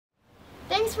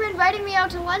Thanks for inviting me out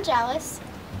to lunch, Alice.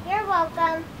 You're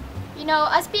welcome. You know,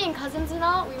 us being cousins and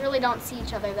all, we really don't see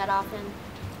each other that often.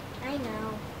 I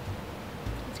know.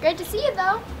 It's great to see you,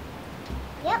 though.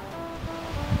 Yep.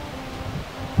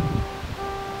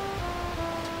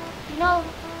 You know,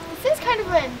 this is kind of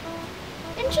an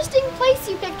interesting place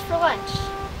you picked for lunch.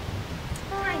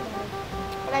 I know.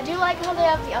 But I do like how they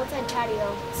have the outside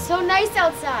patio. It's so nice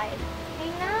outside. I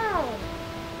know.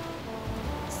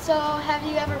 So, have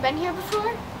you ever been here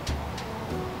before?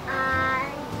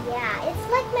 Yeah.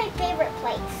 It's like my favorite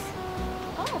place.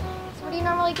 Oh, so what do you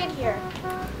normally get here?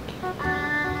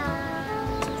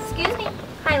 Excuse me.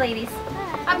 Hi, ladies.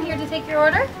 I'm here to take your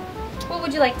order. What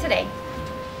would you like today?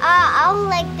 I'll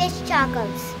like fish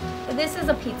tacos. This is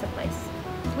a pizza place.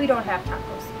 We don't have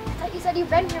tacos. I thought you said you've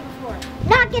been here before.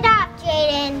 Knock it off,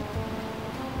 Jaidyn.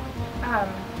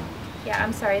 Yeah,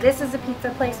 I'm sorry. This is a pizza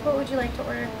place. What would you like to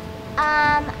order?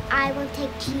 I will take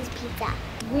cheese pizza.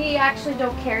 We actually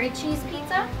don't carry cheese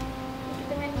pizza. Look at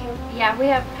the menu. Yeah, we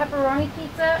have pepperoni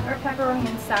pizza or pepperoni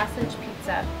and sausage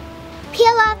pizza.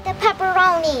 Peel off the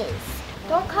pepperonis.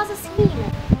 Don't cause a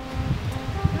scene.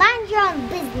 Mind your own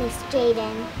business,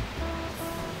 Jaidyn.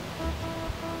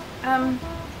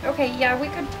 Okay, yeah,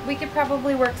 we could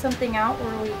probably work something out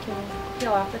where we can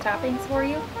peel off the toppings for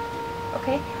you.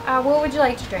 Okay. What would you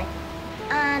like to drink?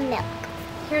 Milk.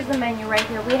 Here's the menu right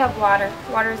here. We have water.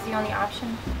 Water is the only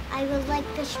option. I would like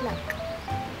fish milk.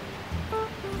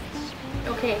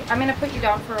 Okay, I'm gonna put you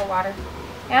down for a water.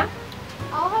 Yeah?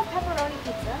 I'll have pepperoni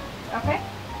pizza, Okay.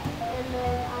 and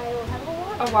then I will have a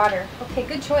water. A water. Okay,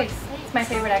 good choice. It's my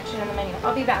favorite actually on the menu.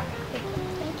 I'll be back. Thank you.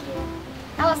 Thank you.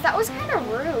 Alice, that was kind of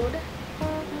rude.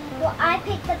 Well, I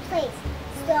picked the place,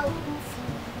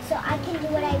 so I can do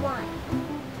what I want.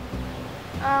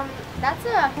 That's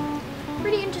a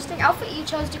pretty interesting outfit you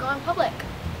chose to go in public.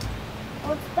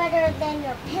 Well, it's better than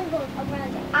your pimples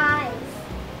around your eyes.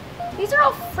 These are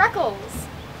all freckles.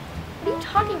 What are you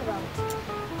talking about?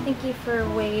 Thank you for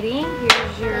waiting.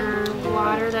 Here's your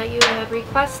water that you had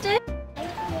requested. Thank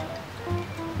you.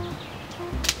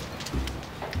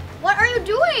 What are you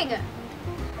doing?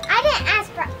 I didn't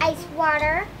ask for ice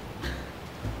water.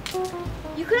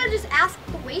 You could have just asked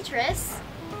the waitress.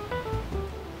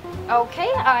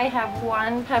 Okay, I have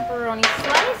one pepperoni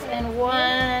slice and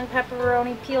one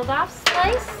pepperoni peeled off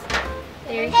slice.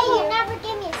 There you Hey, go. you never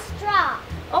gave me a straw.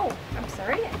 Oh, I'm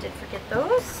sorry, I did forget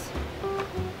those.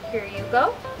 Here you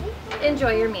go.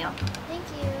 Enjoy your meal. Thank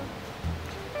you.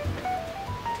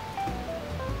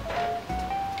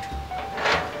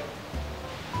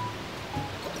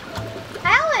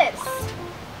 Alice!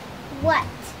 What?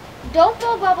 Don't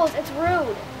blow bubbles, it's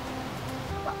rude.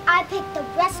 Well, I picked the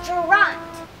restaurant.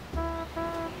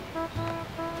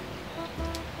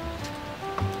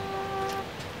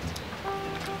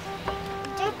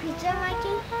 Is there pizza,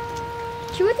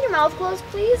 Mikey? Chew with your mouth closed,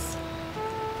 please.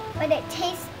 But it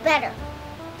tastes better.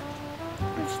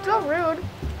 It's still rude.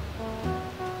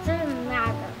 Doesn't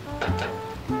matter.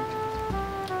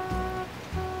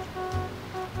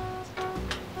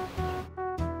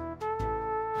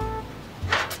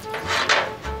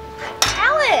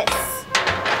 Alice!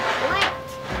 What?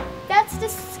 That's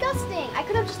disgusting. I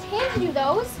could have just handed you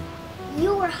those.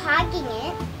 You were hogging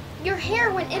it. Your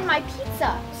hair went in my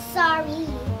pizza. Sorry.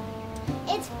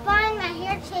 It's fun. My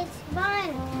hair tastes fun.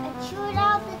 I chew it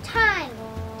all the time.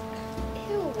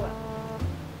 Ew.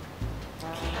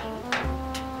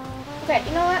 Okay,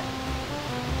 you know what?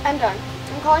 I'm done.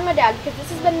 I'm calling my dad because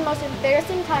this has been the most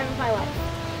embarrassing time of my life.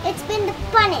 It's been the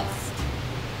funnest.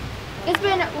 It's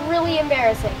been really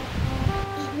embarrassing.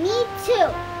 Me too.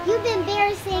 You've been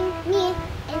embarrassing me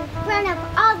in front of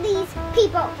all these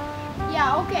people.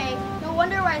 Yeah, okay. No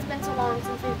wonder why it's been so long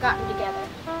since we've gotten together.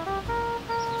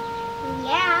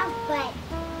 Yeah, but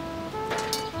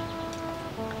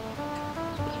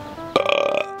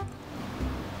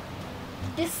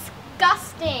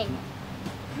Disgusting.